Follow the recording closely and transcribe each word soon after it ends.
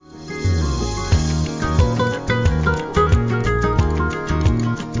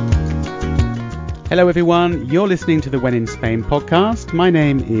Hello everyone, you're listening to the When in Spain podcast. My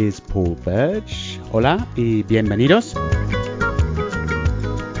name is Paul Birch. Hola y bienvenidos.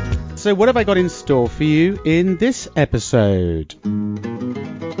 So what have I got in store for you in this episode?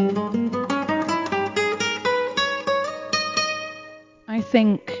 I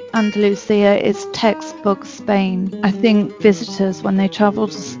think Andalusia is textbook Spain. I think visitors, when they travel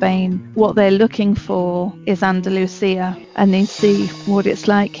to Spain, what they're looking for is Andalusia, and they see what it's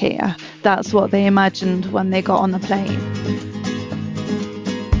like here. That's what they imagined when they got on the plane.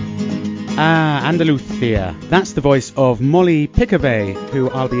 Andalusia. That's the voice of Molly Piccavey,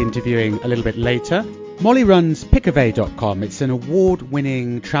 who I'll be interviewing a little bit later. Molly runs piccavey.com. It's an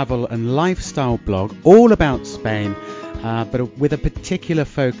award-winning travel and lifestyle blog all about Spain, but with a particular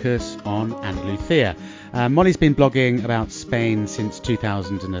focus on Andalusia. Molly's been blogging about Spain since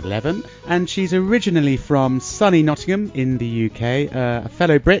 2011, and she's originally from sunny Nottingham in the UK, a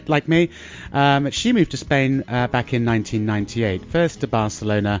fellow Brit like me. She moved to Spain back in 1998, first to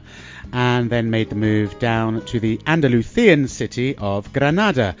Barcelona, and then made the move down to the Andalusian city of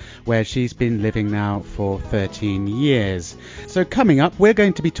Granada, where she's been living now for 13 years. So coming up, we're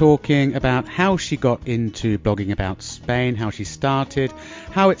going to be talking about how she got into blogging about Spain, how she started,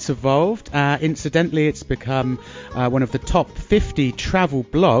 how it's evolved. Incidentally, it's become one of the top 50 travel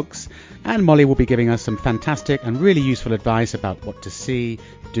blogs, and Molly will be giving us some fantastic and really useful advice about what to see,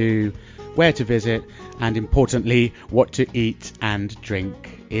 do, where to visit, and importantly, what to eat and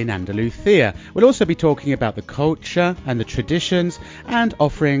drink in Andalusia. We'll also be talking about the culture and the traditions, and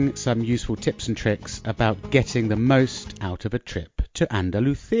offering some useful tips and tricks about getting the most out of a trip to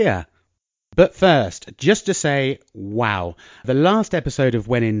Andalusia. But first, just to say, wow, the last episode of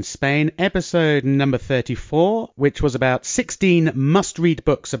When in Spain, episode number 34, which was about 16 must-read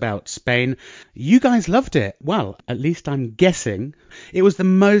books about Spain, you guys loved it. Well, at least I'm guessing. It was the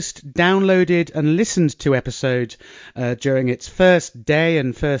most downloaded and listened to episode during its first day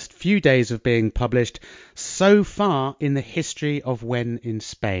and first few days of being published so far in the history of When in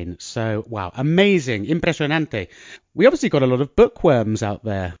Spain. So, wow, amazing, impresionante. We obviously got a lot of bookworms out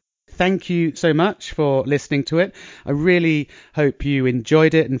there. Thank you so much for listening to it. I really hope you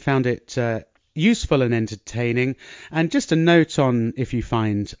enjoyed it and found it useful and entertaining. And just a note on, if you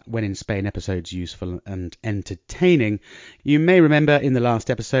find When in Spain episodes useful and entertaining, you may remember in the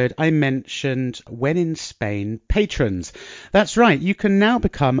last episode I mentioned When in Spain patrons. That's right, you can now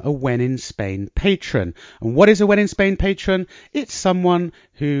become a When in Spain patron. And what is a When in Spain patron? It's someone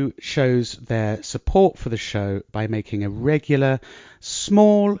who shows their support for the show by making a regular,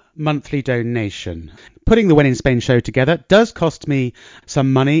 small monthly donation. Putting the When in Spain show together does cost me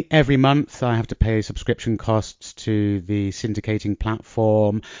some money every month. I have to pay subscription costs to the syndicating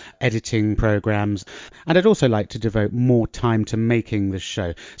platform, editing programs, and I'd also like to devote more time to making the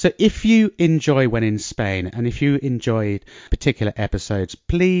show. So if you enjoy When in Spain, and if you enjoyed particular episodes,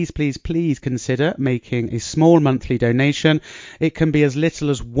 please consider making a small monthly donation. It can be as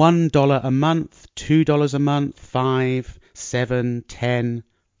little as $1 a month, $2 a month, $5, $7, $10,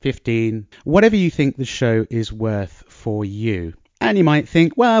 $15, whatever you think the show is worth for you. And you might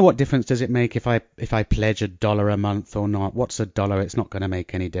think, well, what difference does it make if I pledge $1 a month or not? What's $1? It's not going to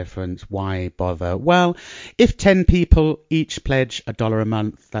make any difference. Why bother? Well, if 10 people each pledge $1 a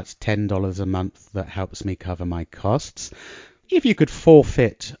month, that's $10 a month that helps me cover my costs. If you could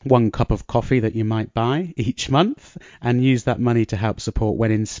forfeit 1 cup of coffee that you might buy each month and use that money to help support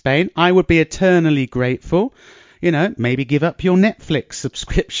When in Spain, I would be eternally grateful. You know, maybe give up your Netflix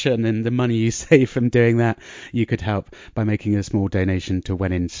subscription, and the money you save from doing that, you could help by making a small donation to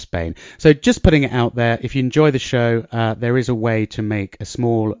When in Spain. So just putting it out there, if you enjoy the show, there is a way to make a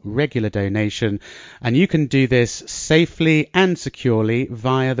small regular donation, and you can do this safely and securely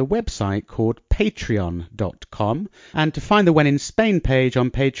via the website called patreon.com. And to find the When in Spain page on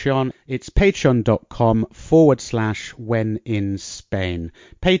Patreon, it's patreon.com/When in Spain.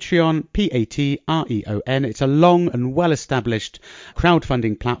 Patreon, Patreon. It's a long and well-established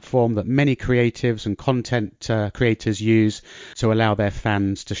crowdfunding platform that many creatives and content creators use to allow their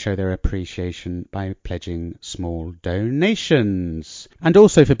fans to show their appreciation by pledging small donations. And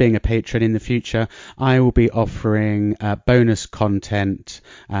also, for being a patron in the future, I will be offering bonus content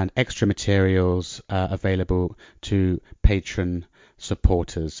and extra materials available to patron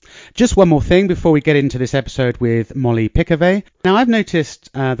supporters. Just one more thing before we get into this episode with Molly Piccavay. Now, I've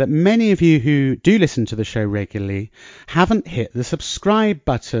noticed that many of you who do listen to the show regularly haven't hit the subscribe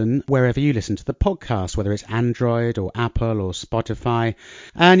button wherever you listen to the podcast, whether it's Android or Apple or Spotify.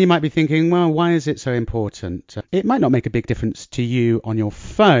 And you might be thinking, well, why is it so important? It might not make a big difference to you on your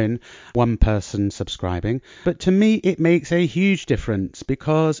phone, one person subscribing, but to me it makes a huge difference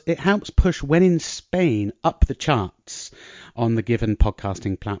because it helps push When in Spain up the charts on the given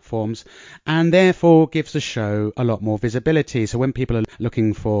podcasting platforms, and therefore gives the show a lot more visibility. So when people are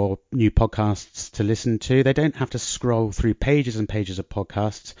looking for new podcasts to listen to, they don't have to scroll through pages and pages of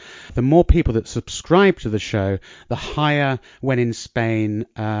podcasts. The more people that subscribe to the show, the higher When in Spain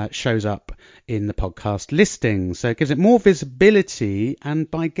shows up in the podcast listings. So it gives it more visibility, and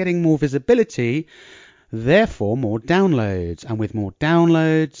by getting more visibility, therefore more downloads. And with more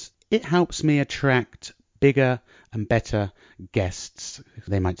downloads, it helps me attract bigger and better guests.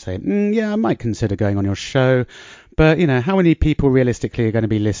 They might say, yeah, I might consider going on your show, but how many people realistically are going to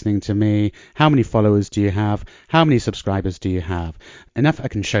be listening to me? How many followers do you have? How many subscribers do you have? Enough I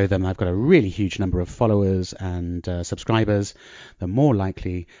can show them I've got a really huge number of followers and subscribers, the more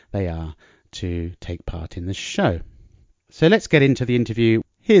likely they are to take part in the show. So let's get into the interview.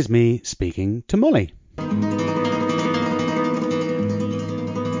 Here's me speaking to Molly.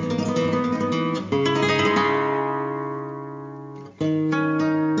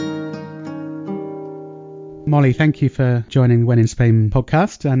 Molly, thank you for joining When in Spain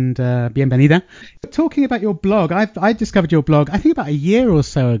podcast, and bienvenida. Talking about your blog, I discovered your blog, I think about a year or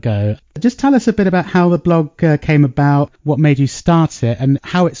so ago. Just tell us a bit about how the blog came about, what made you start it, and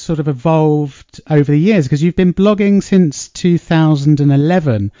how it's sort of evolved over the years, because you've been blogging since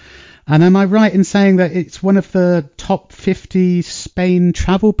 2011. And am I right in saying that it's one of the top 50 Spain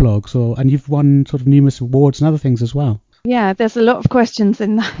travel blogs, and you've won sort of numerous awards and other things as well? Yeah, there's a lot of questions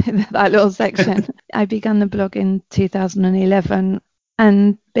in that little section. I began the blog in 2011,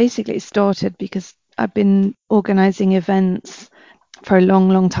 and basically it started because I've been organising events for a long,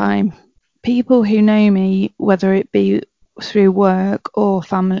 long time. People who know me, whether it be through work or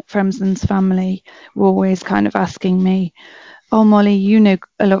family, friends and family, were always kind of asking me, oh, Molly, you know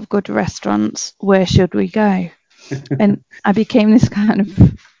a lot of good restaurants, where should we go? And I became this kind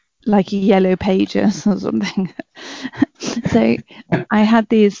of like a yellow pages or something. So I had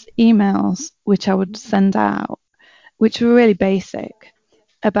these emails which I would send out, which were really basic,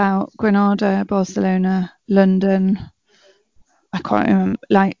 about Granada, Barcelona, London. I can't remember,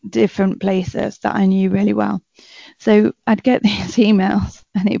 like different places that I knew really well. So I'd get these emails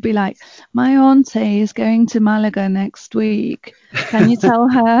and it'd be like, my auntie is going to Malaga next week. Can you tell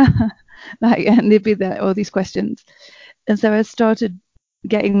her? And there'd be all these questions. And so I started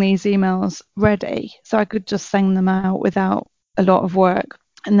getting these emails ready so I could just send them out without a lot of work.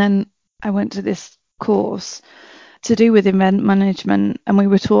 And then I went to this course to do with event management, and we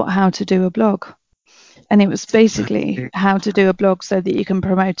were taught how to do a blog. And it was basically how to do a blog so that you can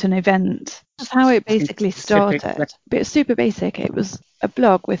promote an event. That's how it basically started. But it was super basic. It was a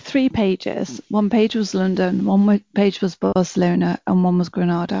blog with 3 pages. One page was London, one page was Barcelona, and one was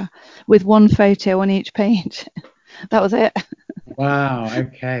Granada, with one photo on each page. That was it. Wow,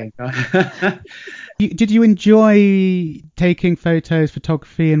 okay. Did you enjoy taking photos,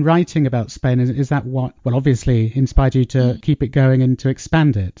 photography, and writing about Spain? Is that what, well, obviously inspired you to keep it going and to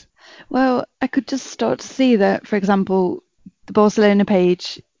expand it? Well, I could just start to see that, for example, the Barcelona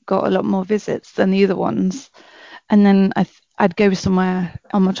page got a lot more visits than the other ones. And then I'd go somewhere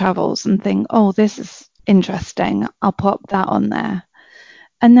on my travels and think, oh, this is interesting. I'll pop that on there.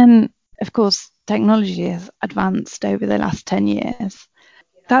 And then, of course, technology has advanced over the last 10 years.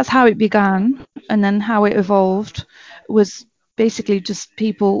 That's how it began. And then how it evolved was basically just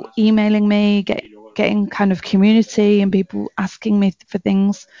people emailing me, getting kind of community and people asking me for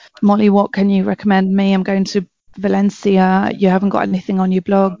things. Molly, what can you recommend me? I'm going to Valencia. You haven't got anything on your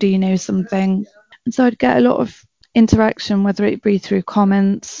blog. Do you know something? And so I'd get a lot of interaction, whether it be through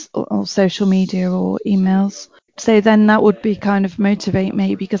comments or social media or emails. So then that would be kind of motivate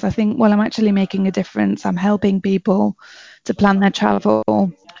me, because I think, well, I'm actually making a difference. I'm helping people to plan their travel.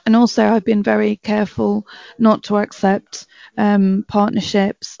 And also I've been very careful not to accept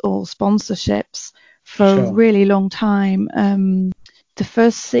partnerships or sponsorships for a really long time. The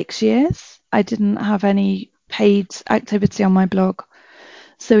first 6 years, I didn't have any paid activity on my blog.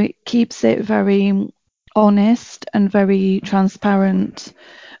 So it keeps it very honest and very transparent.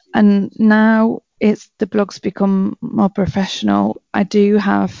 And now the blog's become more professional. I do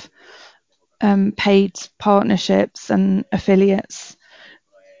have paid partnerships and affiliates,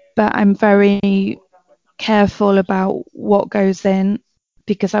 but I'm very careful about what goes in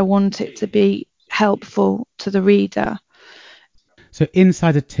because I want it to be helpful to the reader. So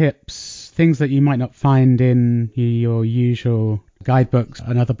insider tips, things that you might not find in your usual guidebooks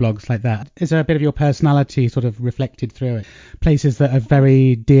and other blogs like that. Is there a bit of your personality sort of reflected through it? Places that are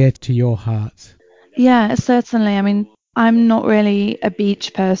very dear to your heart? Yeah, certainly. I mean, I'm not really a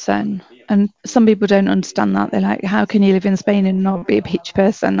beach person. And some people don't understand that. They're like, how can you live in Spain and not be a beach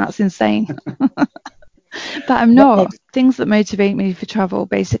person? That's insane. But I'm Well, not. Things that motivate me for travel,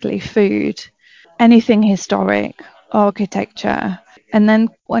 basically food, anything historic, architecture. And then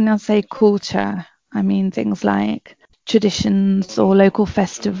when I say culture, I mean things like traditions or local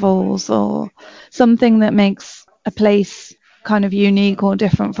festivals or something that makes a place kind of unique or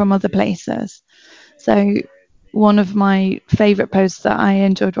different from other places. So one of my favourite posts that I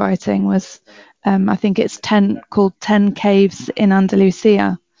enjoyed writing was, I think it's called 10 Caves in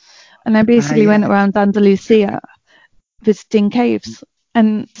Andalusia. And I basically yeah. went around Andalusia visiting caves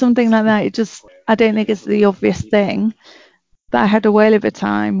and something like that. I don't think it's the obvious thing, but I had a whale of a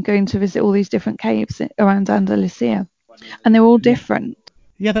time going to visit all these different caves around Andalusia, and they're all different.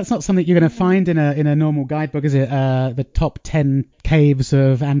 Yeah, that's not something you're going to find in a normal guidebook, is it? The top 10 caves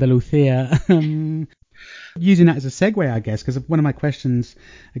of Andalusia. Using that as a segue, I guess, because one of my questions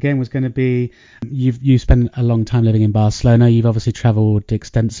again was going to be, you spent a long time living in Barcelona. You've obviously travelled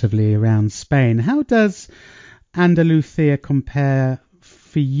extensively around Spain. How does Andalusia compare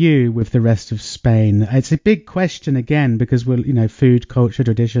for you with the rest of Spain? It's a big question again because food, culture,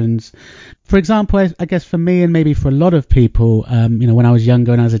 traditions. For example, I guess for me and maybe for a lot of people, when I was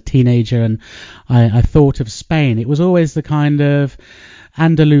younger and I was a teenager and I thought of Spain, it was always the kind of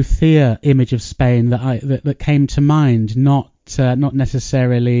Andalusia image of Spain that came to mind, not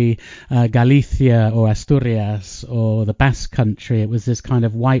necessarily Galicia or Asturias or the Basque Country. It was this kind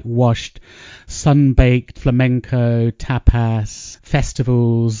of whitewashed, sun-baked flamenco, tapas,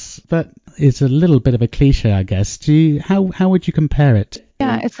 festivals. That is a little bit of a cliche, I guess. How would you compare it?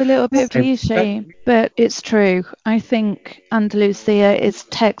 Yeah, it's a little bit cliche, but it's true. I think Andalusia is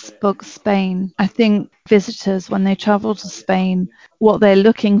textbook Spain. I think visitors, when they travel to Spain, what they're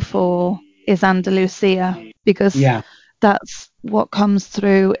looking for is Andalusia because Yeah. that's what comes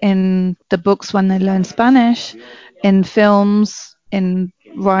through in the books when they learn Spanish, in films, in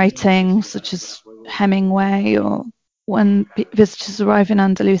writing, such as Hemingway, or when visitors arrive in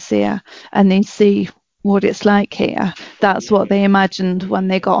Andalusia and they see what it's like here. That's what they imagined when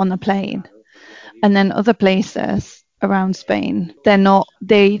they got on the plane. And then other places around Spain,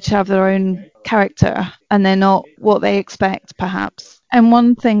 they each have their own character and they're not what they expect, perhaps. And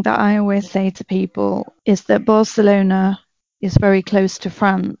one thing that I always say to people is that Barcelona is very close to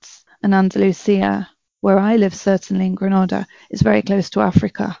France, and Andalusia, where I live, certainly in Granada, is very close to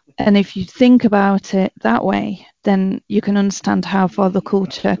Africa. And if you think about it that way, then you can understand how far the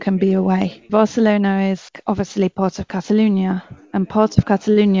culture can be away. Barcelona is obviously part of Catalonia, and part of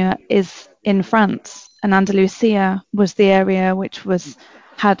Catalonia is in France. And Andalusia was the area which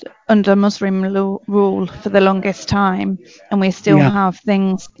had under Muslim rule for the longest time, and we still have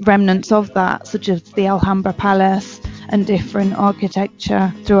remnants of that, such as the Alhambra Palace and different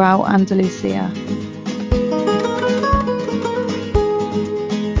architecture throughout Andalusia.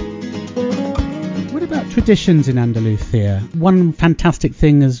 Traditions in Andalusia. One fantastic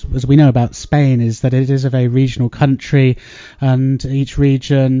thing, as we know about Spain, is that it is a very regional country, and each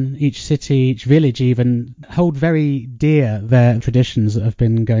region, each city, each village even hold very dear their traditions that have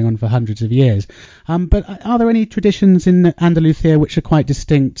been going on for hundreds of years. But are there any traditions in Andalusia which are quite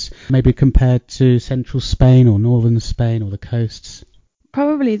distinct, maybe compared to central Spain or northern Spain or the coasts?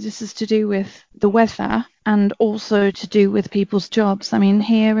 Probably this is to do with the weather and also to do with people's jobs. I mean,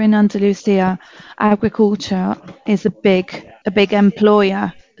 here in Andalusia, agriculture is a big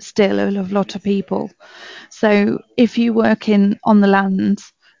employer still of a lot of people. So if you work on the land,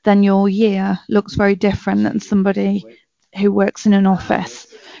 then your year looks very different than somebody who works in an office.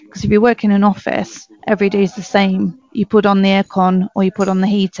 Because if you work in an office, every day is the same. You put on the aircon or you put on the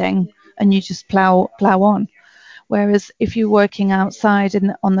heating and you just plow on. Whereas if you're working outside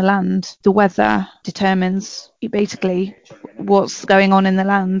on the land, the weather determines basically what's going on in the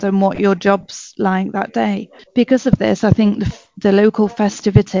land and what your job's like that day. Because of this, I think the local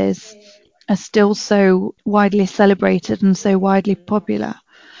festivities are still so widely celebrated and so widely popular,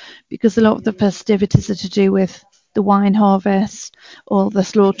 because a lot of the festivities are to do with the wine harvest or the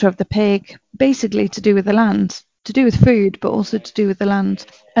slaughter of the pig, basically to do with the land, to do with food, but also to do with the land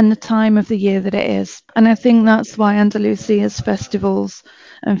and the time of the year that it is. And I think that's why Andalusia's festivals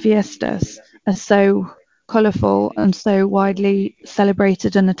and fiestas are so colourful and so widely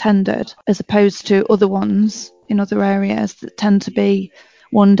celebrated and attended, as opposed to other ones in other areas that tend to be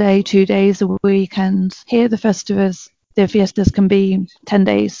 1 day, 2 days, a weekend. Here, the fiestas can be 10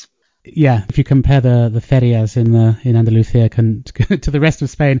 days. Yeah, if you compare the ferias in Andalusia to the rest of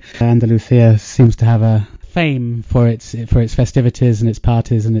Spain, Andalusia seems to have a fame for its festivities and its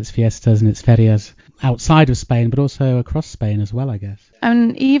parties and its fiestas and its ferias outside of Spain, but also across Spain as well, I guess.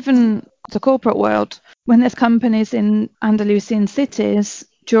 And even the corporate world, when there's companies in Andalusian cities,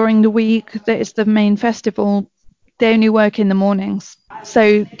 during the week that is the main festival, they only work in the mornings.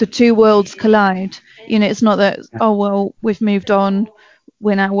 So the two worlds collide. It's not that, oh, well, we've moved on,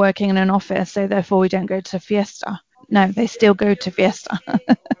 we're now working in an office, so therefore we don't go to fiesta. No, they still go to fiesta.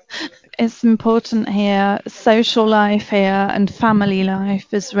 It's important here. Social life here and family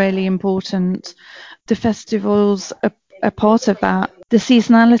life is really important. The festivals are part of that. The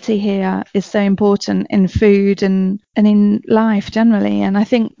seasonality here is so important in food and in life generally. And I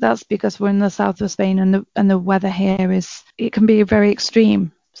think that's because we're in the south of Spain and the weather here it can be very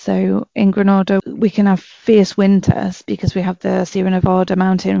extreme. So in Granada, we can have fierce winters because we have the Sierra Nevada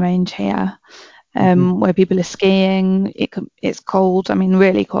mountain range here, where people are skiing. It's cold,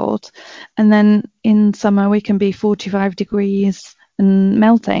 really cold. And then in summer, we can be 45 degrees and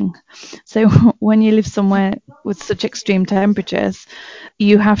melting. So when you live somewhere with such extreme temperatures,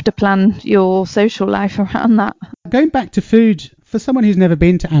 you have to plan your social life around that. Going back to food, for someone who's never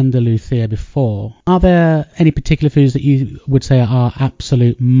been to Andalusia before, are there any particular foods that you would say are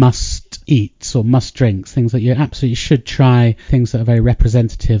absolute must-eats or must-drinks, things that you absolutely should try, things that are very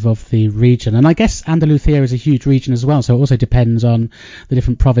representative of the region? And I guess Andalusia is a huge region as well, so it also depends on the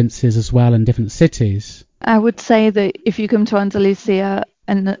different provinces as well and different cities. I would say that if you come to Andalusia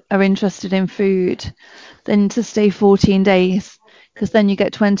and are interested in food, then to stay 14 days, because then you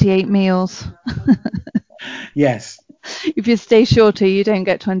get 28 meals. Yes. If you stay shorter, you don't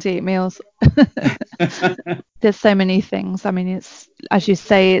get 28 meals. There's so many things. It's, as you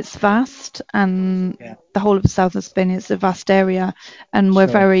say, it's vast, and the whole of the south of Spain is a vast area, and we're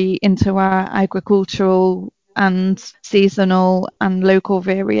very into our agricultural and seasonal and local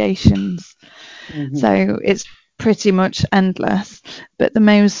variations. So it's pretty much endless. But the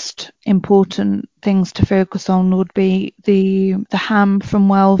most important things to focus on would be the ham from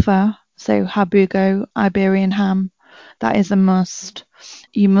Huelva, so Habugo, Iberian ham. That is a must.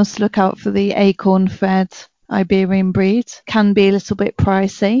 You must look out for the acorn-fed Iberian breed. Can be a little bit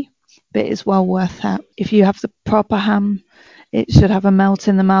pricey, but it's well worth it. If you have the proper ham, it should have a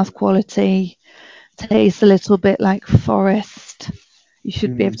melt-in-the-mouth quality, taste a little bit like forest. You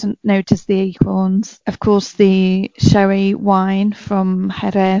should be able to notice the acorns. Of course, the sherry wine from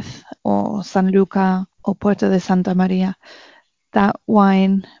Jerez or Sanlúcar or Puerto de Santa Maria, that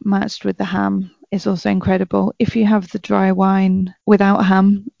wine matched with the ham is also incredible. If you have the dry wine without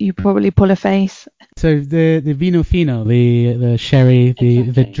ham, you probably pull a face. So the vino fino, the sherry,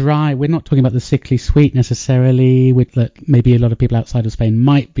 the dry, we're not talking about the sickly sweet necessarily, with that maybe a lot of people outside of Spain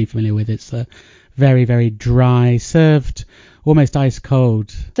might be familiar with. It's very, very dry, served almost ice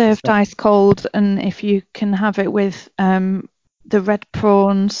cold. Served ice cold, and if you can have it with the red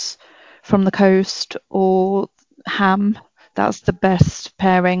prawns from the coast or ham, that's the best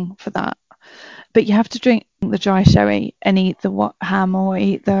pairing for that. But you have to drink the dry sherry and eat the ham or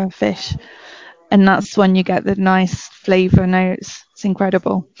eat the fish, and that's when you get the nice flavour notes. It's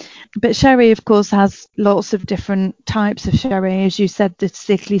incredible. But sherry, of course, has lots of different types of sherry. As you said, the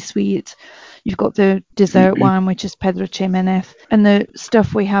sickly sweet. You've got the dessert wine, which is Pedro Ximénez. And the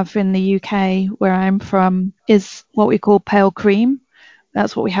stuff we have in the UK, where I'm from, is what we call pale cream.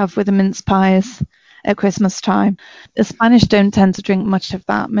 That's what we have with the mince pies at Christmas time. The Spanish don't tend to drink much of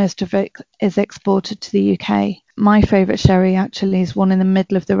that. Most of it is exported to the UK. My favourite sherry actually is one in the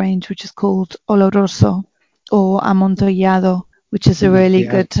middle of the range, which is called Oloroso or Amontillado, which is a really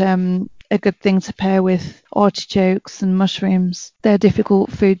good thing to pair with artichokes and mushrooms. They're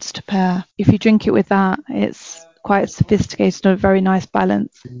difficult foods to pair. If you drink it with that, it's quite sophisticated and a very nice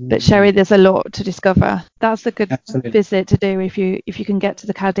balance. But sherry, there's a lot to discover. That's a good visit to do if you can get to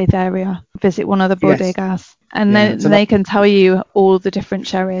the Cadiz area. Visit one of the bodegas, and then they can tell you all the different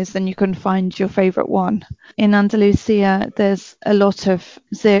sherries, and you can find your favourite one. In Andalusia, there's a lot of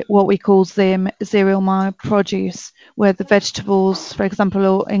what we call cereal mar produce, where the vegetables, for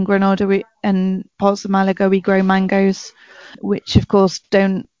example, in Granada and parts of Malaga, we grow mangoes, which of course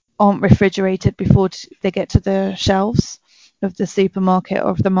aren't refrigerated before they get to the shelves of the supermarket or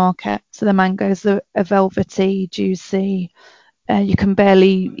of the market. So the mangoes are velvety, juicy. You can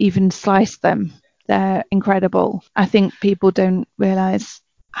barely even slice them. They're incredible. I think people don't realise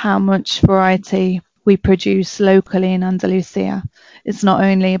how much variety we produce locally in Andalusia. It's not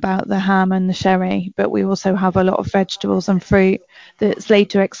only about the ham and the sherry, but we also have a lot of vegetables and fruit that's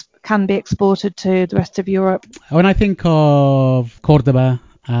later can be exported to the rest of Europe. When I think of Cordoba,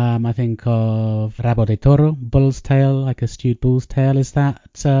 I think of rabo de toro, bull's tail, like a stewed bull's tail. Is that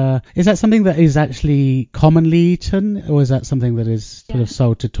something that is actually commonly eaten, or is that something that is sort of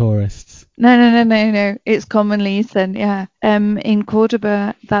sold to tourists? No. It's commonly eaten, yeah. In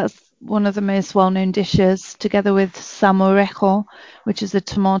Cordoba, that's one of the most well-known dishes, together with salmorejo, which is a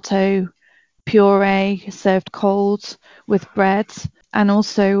tomato puree served cold with bread, and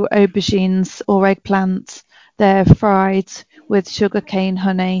also aubergines or eggplants. They're fried with sugarcane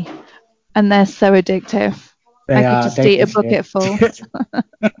honey, and they're so addictive. I could just eat a bucketful.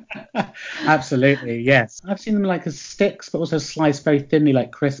 Absolutely, yes. I've seen them like as sticks, but also sliced very thinly,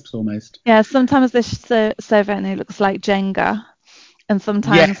 like crisps almost. Yeah, sometimes they serve it and it looks like Jenga, and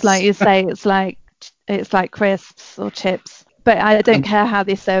sometimes, Yes. like you say, it's like crisps or chips. But I don't care how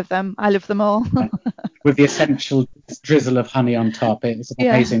they serve them. I love them all. With the essential drizzle of honey on top, it's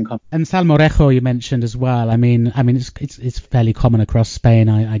amazing. Yeah. And salmorejo you mentioned as well. I mean, it's fairly common across Spain,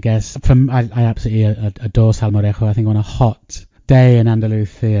 I guess. I absolutely adore salmorejo. I think on a hot day in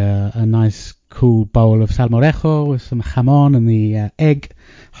Andalusia, a nice cool bowl of salmorejo with some jamon and the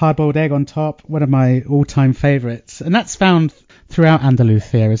hard-boiled egg on top. One of my all-time favourites, and that's found throughout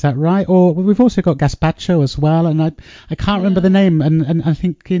Andalusia, is that right? Or we've also got gazpacho as well, and I can't remember the name, and I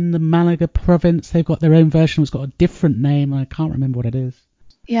think in the Malaga province they've got their own version. It's got a different name, and I can't remember what it is.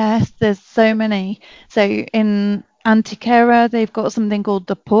 Yes, there's so many. So in Antequera, they've got something called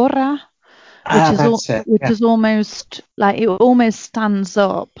the porra, which is almost like, it almost stands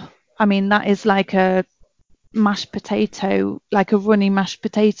up. I mean, that is like a mashed potato, like a runny mashed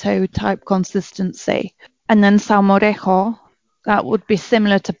potato type consistency. And then salmorejo, that would be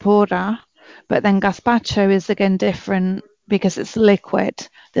similar to porra, but then gazpacho is again different because it's liquid.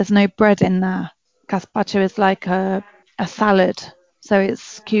 There's no bread in there. Gazpacho is like a salad, so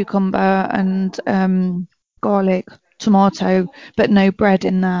it's cucumber and garlic, tomato, but no bread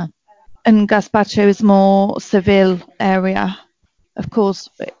in there. And gazpacho is more Seville area. Of course,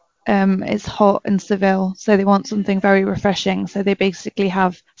 it's hot in Seville, so they want something very refreshing. So they basically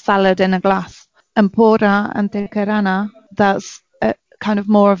have salad in a glass. And porra and tequerana, that's kind of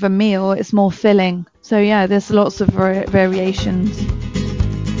more of a meal. It's more filling. So yeah, there's lots of variations.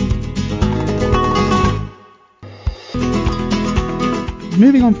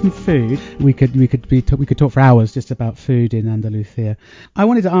 Moving on from food, we could talk for hours just about food in Andalusia. I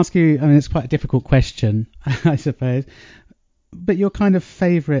wanted to ask you, I mean, it's quite a difficult question, I suppose, but your kind of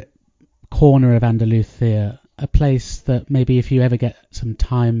favourite corner of Andalusia, a place that maybe if you ever get some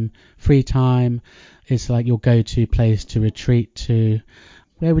time, free time, is like your go-to place to retreat to,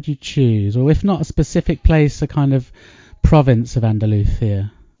 where would you choose? Or if not a specific place, a kind of province of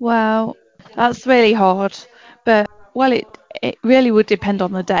Andalusia? Well, that's really hard, but it really would depend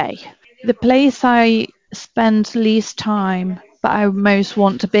on the day. The place I spend least time but I most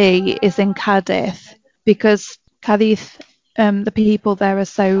want to be is in Cadiz, because Cadiz, the people there are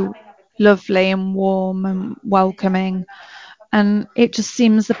so lovely and warm and welcoming, and it just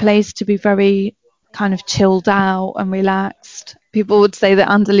seems the place to be very kind of chilled out and relaxed. People would say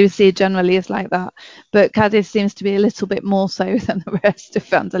that Andalusia generally is like that, but Cadiz seems to be a little bit more so than the rest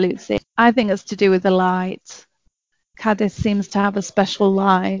of Andalusia. I think it's to do with the light. Cadiz seems to have a special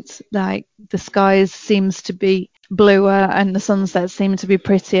light, like the skies seems to be bluer and the sunsets seem to be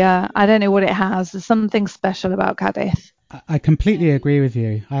prettier. I don't know what it has. There's something special about Cadiz. I completely agree with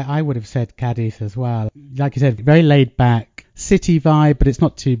you. I would have said Cadiz as well. Like you said, very laid back, city vibe, but it's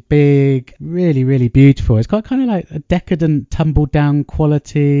not too big. Really, really beautiful. It's got kind of like a decadent, tumbled down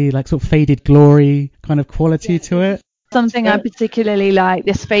quality, like sort of faded glory kind of quality to it. Something I particularly like,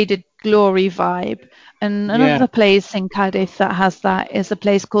 this faded glory vibe. And another place in Cadiz that has that is a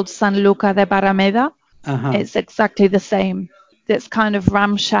place called Sanlúcar de Barrameda. It's exactly the same. It's kind of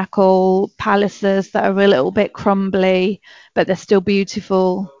ramshackle palaces that are a little bit crumbly, but they're still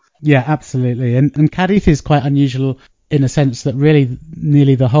beautiful. Yeah, absolutely. And Cadiz is quite unusual in a sense that really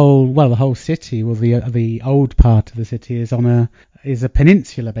nearly the whole city, or the old part of the city, is a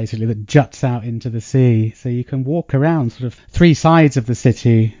peninsula basically that juts out into the sea. So you can walk around sort of three sides of the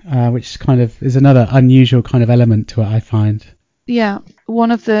city, which kind of is another unusual kind of element to it, I find. Yeah,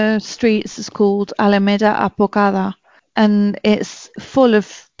 one of the streets is called Alameda Apocada, and it's full of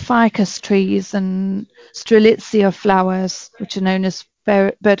ficus trees and strelitzia flowers, which are known as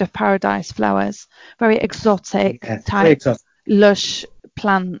bird of paradise flowers. Very exotic type, lush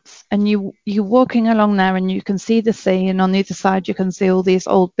plants. And you're walking along there and you can see the sea, and on the other side you can see all these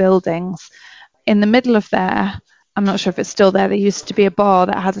old buildings. in the middle of there, I'm not sure if it's still there, there used to be a bar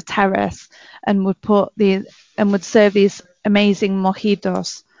that had a terrace and would serve these amazing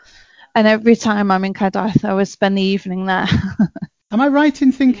mojitos. And every time I'm in Cadiz, I would spend the evening there. Am I right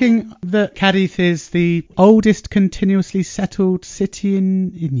in thinking that Cadiz is the oldest continuously settled city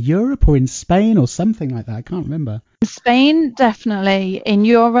in Europe or in Spain or something like that? I can't remember. Spain, definitely. In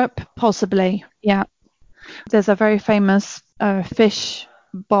Europe, possibly. Yeah. There's a very famous fish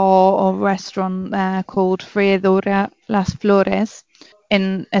bar or restaurant there called Freidora Las Flores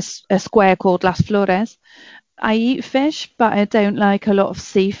in a square called Las Flores. I eat fish, but I don't like a lot of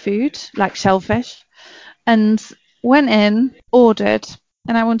seafood, like shellfish. And went in, ordered,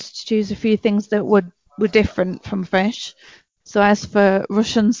 and I wanted to choose a few things that were different from fish. So I asked for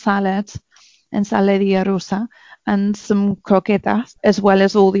Russian salad, ensaladilla rusa, and some croquetas, as well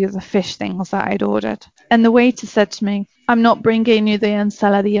as all the other fish things that I'd ordered. And the waiter said to me, "I'm not bringing you the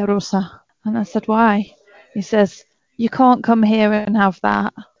ensaladilla rusa." And I said, "Why?" He says, "You can't come here and have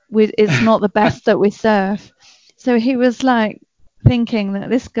that. It's not the best that we serve." So he was like thinking that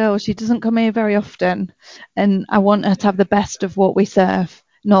this girl, she doesn't come here very often, and I want her to have the best of what we serve,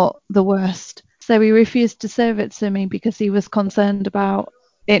 not the worst. So he refused to serve it to me because he was concerned about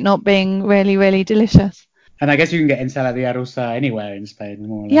it not being really, really delicious. And I guess you can get ensaladilla rusa anywhere in Spain,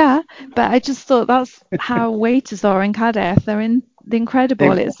 more or less. Yeah, but I just thought that's how waiters are in Cadiz. They're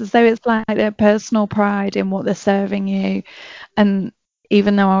incredible. It's as though it's like their personal pride in what they're serving you. And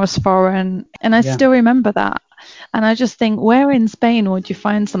even though I was foreign, and I still remember that. And I just think, where in Spain would you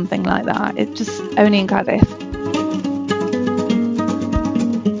find something like that? It's just only in Cadiz.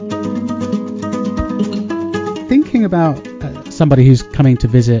 Thinking about somebody who's coming to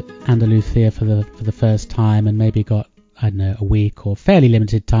visit Andalusia for the first time and maybe got, I don't know, a week or fairly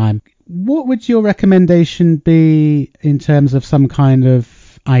limited time, what would your recommendation be in terms of some kind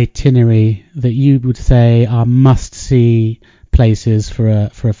of itinerary that you would say are must-see places for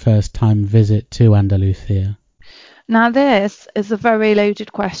a first-time visit to Andalusia? Now, this is a very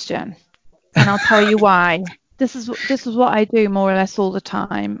loaded question, and I'll tell you why. This is what I do more or less all the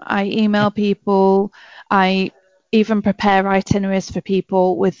time. I email people. I even prepare itineraries for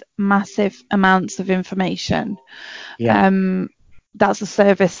people with massive amounts of information. Yeah. That's a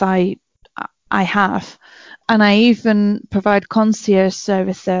service I have, and I even provide concierge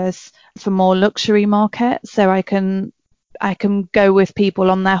services for more luxury markets, so I can go with people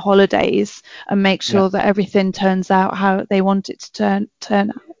on their holidays and make sure that everything turns out how they want it to turn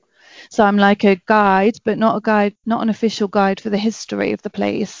out. So I'm like a guide, but not an official guide for the history of the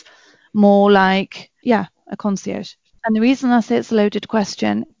place, more like, a concierge. And the reason I say it's a loaded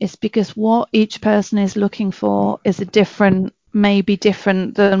question is because what each person is looking for is maybe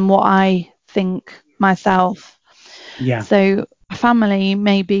different than what I think myself. Yeah. So a family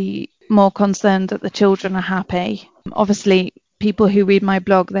may be more concerned that the children are happy. Obviously, people who read my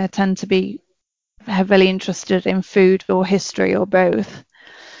blog, they tend to be heavily interested in food or history or both.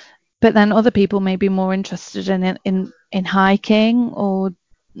 But then other people may be more interested in hiking or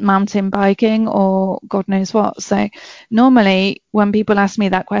mountain biking or God knows what. So normally when people ask me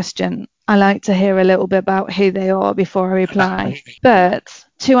that question, I like to hear a little bit about who they are before I reply. But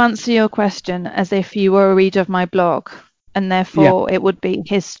to answer your question as if you were a reader of my blog, and therefore it would be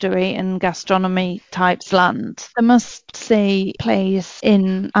history and gastronomy type slant. The must-see place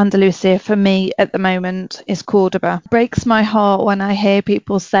in Andalusia for me at the moment is Cordoba. It breaks my heart when I hear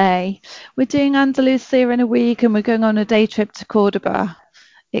people say, "We're doing Andalusia in a week and we're going on a day trip to Cordoba."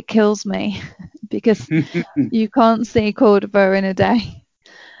 It kills me because you can't see Cordoba in a day.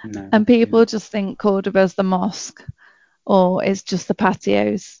 No, and people just think Cordoba's the mosque or it's just the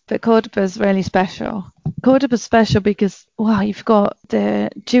patios. But Cordoba's really special. Cordoba's special because, you've got the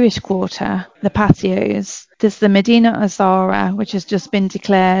Jewish quarter, the patios. There's the Medina Azara, which has just been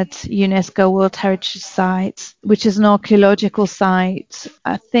declared UNESCO World Heritage Site, which is an archaeological site,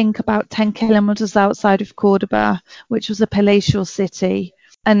 I think about 10 kilometers outside of Cordoba, which was a palatial city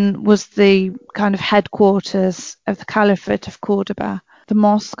and was the kind of headquarters of the Caliphate of Cordoba. The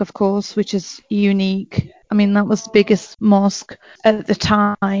mosque, of course, which is unique. I mean, that was the biggest mosque at the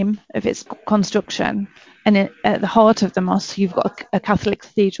time of its construction. And at the heart of the mosque, you've got a Catholic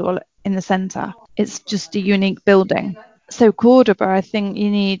cathedral in the centre. It's just a unique building. So Cordoba, I think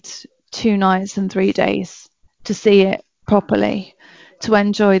you need 2 nights and 3 days to see it properly, to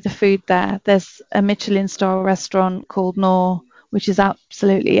enjoy the food there. There's a Michelin star restaurant called Noor, which is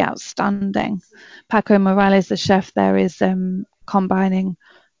absolutely outstanding. Paco Morales, the chef there, is combining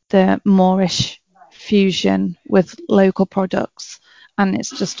the Moorish fusion with local products, and it's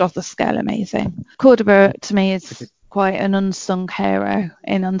just off the scale amazing. Cordoba to me is quite an unsung hero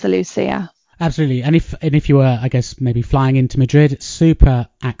in Andalusia. Absolutely. And if you were, I guess, maybe flying into Madrid, it's super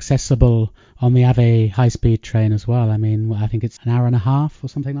accessible on the AVE high-speed train as well. I mean, I think it's an hour and a half or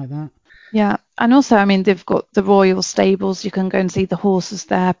something like that. Yeah, and also, I mean, they've got the royal stables. You can go and see the horses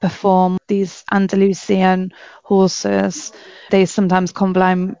there perform, these Andalusian horses. They sometimes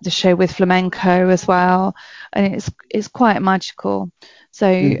combine the show with flamenco as well, and it's quite magical. So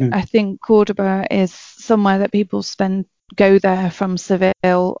I think Cordoba is somewhere that people go there from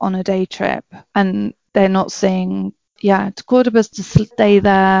Seville on a day trip, and they're not saying, Cordoba's to stay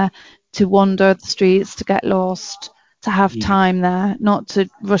there, to wander the streets, to get lost, to have time there, not to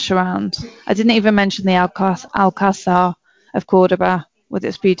rush around. I didn't even mention the Alcázar of Cordoba with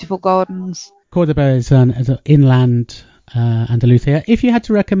its beautiful gardens. Cordoba is an inland Andalusia. If you had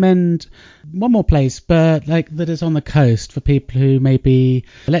to recommend one more place, but like that is on the coast for people who maybe,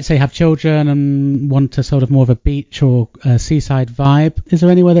 let's say, have children and want a sort of more of a beach or a seaside vibe, is there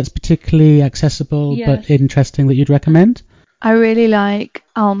anywhere that's particularly accessible but interesting that you'd recommend? I really like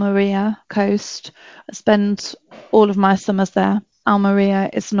Almeria coast. I spend all of my summers there. Almeria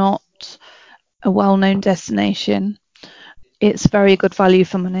is not a well-known destination. It's very good value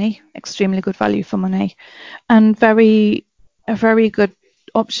for money, extremely good value for money, and a very good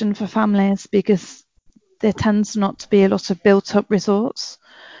option for families because there tends not to be a lot of built-up resorts.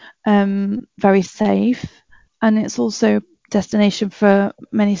 Very safe, and it's also a destination for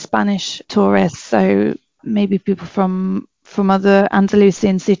many Spanish tourists. So maybe people from other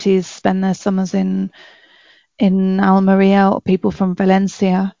Andalusian cities spend their summers in Almeria, or people from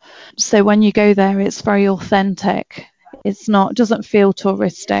Valencia. So when you go there, it's very authentic. Doesn't feel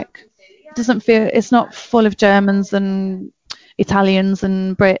touristic. It's not full of Germans and Italians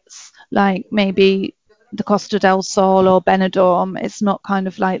and Brits like maybe the Costa del Sol or Benidorm. It's not kind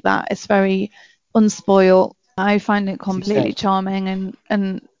of like that. It's very unspoiled. I find it completely charming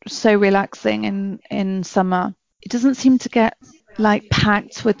and so relaxing in summer. It doesn't seem to get like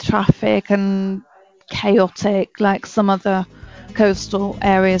packed with traffic and chaotic like some other coastal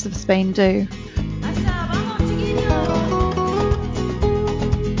areas of Spain do.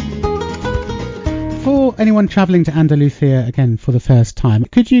 For anyone travelling to Andalusia again for the first time,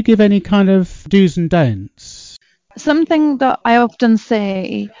 could you give any kind of do's and don'ts? Something that I often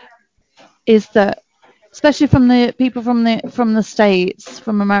say is that, especially from the people from the States,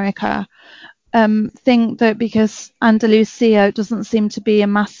 from America, think that because Andalusia doesn't seem to be a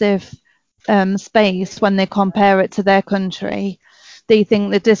massive space when they compare it to their country, they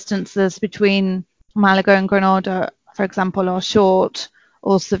think the distances between Malaga and Granada, for example, are short,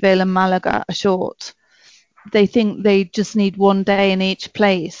 or Seville and Malaga are short. They think they just need one day in each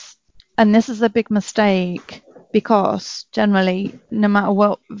place. And this is a big mistake because generally, no matter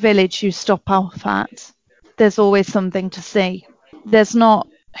what village you stop off at, there's always something to see. There's not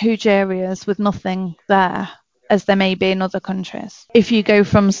huge areas with nothing there as there may be in other countries. If you go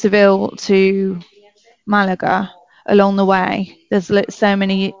from Seville to Malaga, along the way, there's so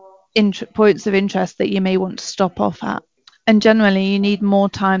many points of interest that you may want to stop off at. And generally, you need more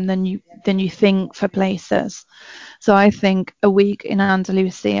time than you think for places. So I think a week in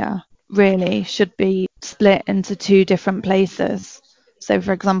Andalusia really should be split into 2 different places. So,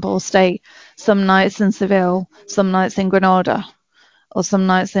 for example, stay some nights in Seville, some nights in Granada, or some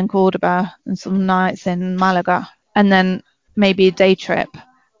nights in Cordoba and some nights in Malaga, and then maybe a day trip,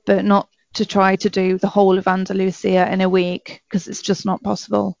 but not to try to do the whole of Andalusia in a week because it's just not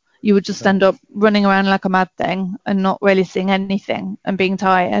possible. You would just end up running around like a mad thing and not really seeing anything and being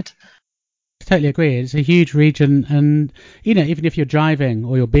tired. I totally agree. It's a huge region, and even if you're driving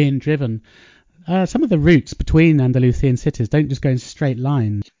or you're being driven, some of the routes between Andalusian cities don't just go in straight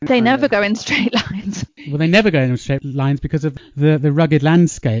lines. They never go in straight lines. Well, they never go in straight lines because of the rugged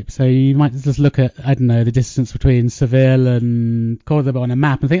landscape. So you might just look at, I don't know, the distance between Seville and Cordoba on a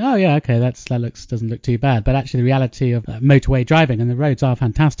map and think, oh yeah, okay, doesn't look too bad. But actually, the reality of motorway driving, and the roads are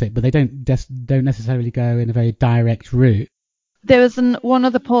fantastic, but they don't necessarily go in a very direct route. There was one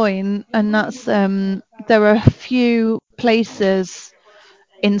other point, and that's there are a few places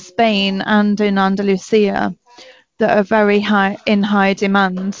in Spain and in Andalusia that are very high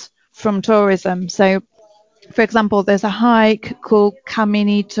demand from tourism. So, for example, there's a hike called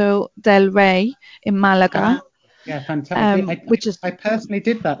Caminito del Rey in Malaga. Yeah, fantastic. I personally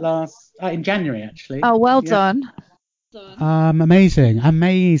did that in January, actually. Oh, well done. Amazing.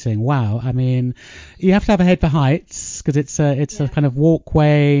 Wow. I mean, you have to have a head for heights because it's a kind of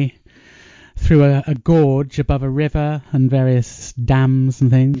walkway through a gorge above a river and various dams and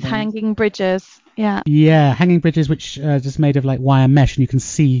things. Hanging bridges. Yeah. Yeah, hanging bridges which are just made of like wire mesh, and you can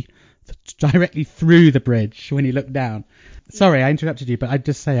see directly through the bridge when you look down. Sorry, I interrupted you, but I'd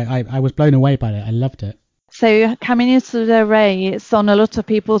just say I was blown away by it. I loved it. So Caminito del Rey, it's on a lot of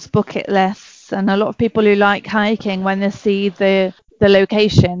people's bucket lists, and a lot of people who like hiking, when they see the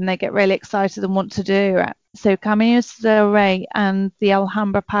location, they get really excited and want to do it. So Caminito del Rey and the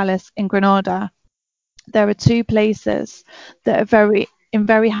Alhambra Palace in Granada, there are two places that are in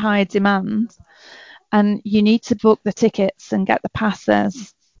very high demand, and you need to book the tickets and get the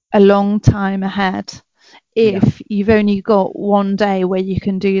passes a long time ahead if you've only got one day where you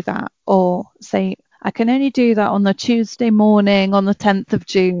can do that, or say I can only do that on the Tuesday morning on the 10th of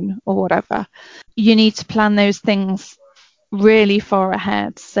June or whatever. You need to plan those things really far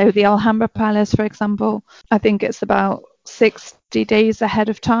ahead. So the Alhambra Palace, for example, I think it's about 60 days ahead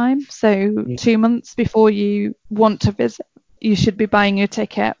of time. So 2 months before you want to visit, you should be buying your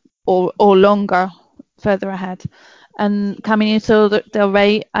ticket, or longer, further ahead. And Caminito del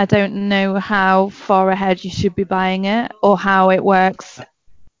Rey, I don't know how far ahead you should be buying it or how it works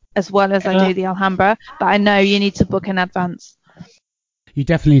as well as I do the Alhambra, but I know you need to book in advance. You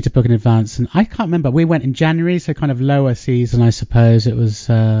definitely need to book in advance, and I can't remember. We went in January, so kind of lower season, I suppose it was,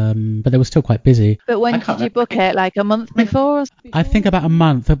 but they were still quite busy. But when did you book it? Like a month before? I think about a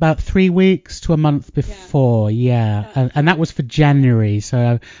month, about 3 weeks to a month before, yeah. And that was for January,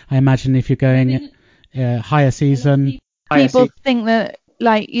 so I imagine if you're going higher season. People think that,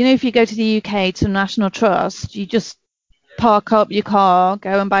 like, if you go to the UK to National Trust, you just park up your car,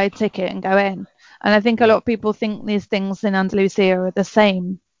 go and buy a ticket and go in. And I think a lot of people think these things in Andalusia are the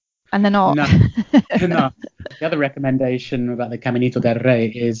same, and they're not. No. The other recommendation about the Caminito del Rey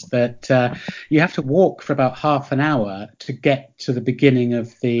is that you have to walk for about half an hour to get to the beginning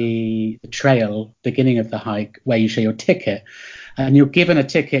of the trail, beginning of the hike, where you show your ticket. And you're given a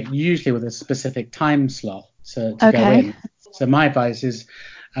ticket usually with a specific time slot to go in. So my advice is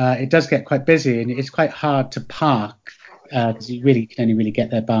it does get quite busy, and it's quite hard to park because you really can only really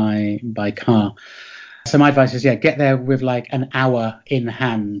get there by car. So my advice is, get there with like an hour in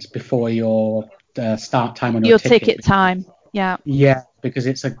hand before your start time on your ticket time. Yeah, because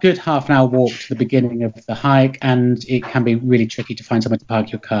it's a good half an hour walk to the beginning of the hike, and it can be really tricky to find somewhere to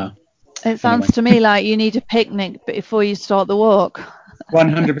park your car. It sounds to me like you need a picnic before you start the walk.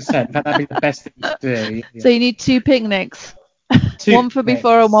 100%. In fact, that'd be the best thing to do. So you need two picnics. One for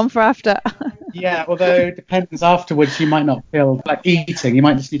before and one for after. Yeah, although it depends. Afterwards, you might not feel like eating. You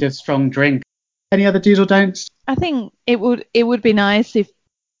might just need a strong drink. Any other do's or don'ts? I think it would be nice if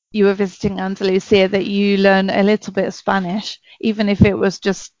you were visiting Andalusia that you learn a little bit of Spanish, even if it was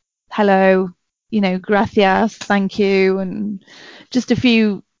just hello, gracias, thank you, and just a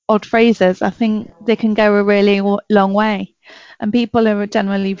few odd phrases. I think they can go a really long way. And people are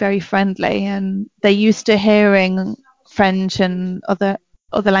generally very friendly, and they're used to hearing French and other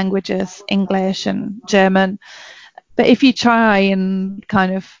languages, English and German. But if you try and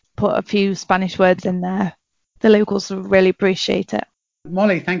kind of put a few Spanish words in there, the locals will really appreciate it.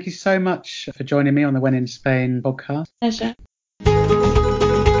 Molly, thank you so much for joining me on the When in Spain podcast. Pleasure.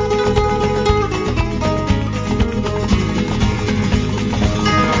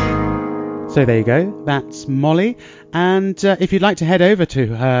 So there you go, that's Molly. And if you'd like to head over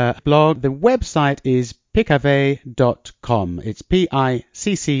to her blog, the website is piccavey.com. It's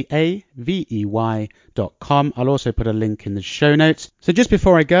PICCAVEY.com. I'll also put a link in the show notes. So just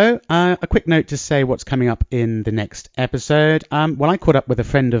before I go, a quick note to say what's coming up in the next episode. I caught up with a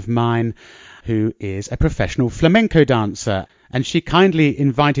friend of mine who is a professional flamenco dancer, and she kindly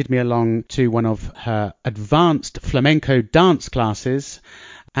invited me along to one of her advanced flamenco dance classes.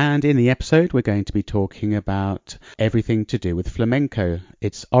 And in the episode, we're going to be talking about everything to do with flamenco,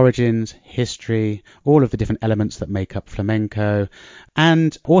 its origins, history, all of the different elements that make up flamenco,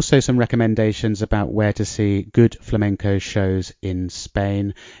 and also some recommendations about where to see good flamenco shows in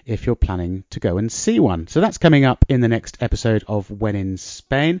Spain if you're planning to go and see one. So that's coming up in the next episode of When in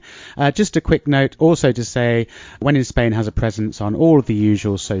Spain. Just a quick note also to say When in Spain has a presence on all of the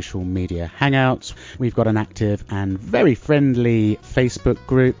usual social media hangouts. We've got an active and very friendly Facebook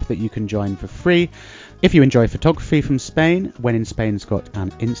group that you can join for free. If you enjoy photography from Spain, When in Spain's got an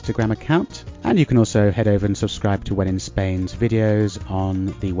Instagram account, and you can also head over and subscribe to When in Spain's videos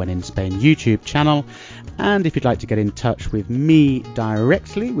on the When in Spain YouTube channel. And if you'd like to get in touch with me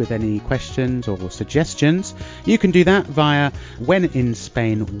directly with any questions or suggestions, you can do that via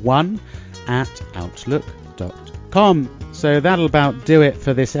wheninspain1@outlook.com. So that'll about do it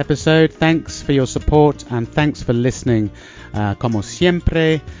for this episode. Thanks for your support and thanks for listening, como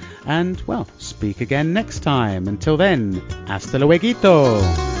siempre. And, well, speak again next time. Until then, hasta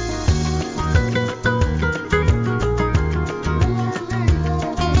luego.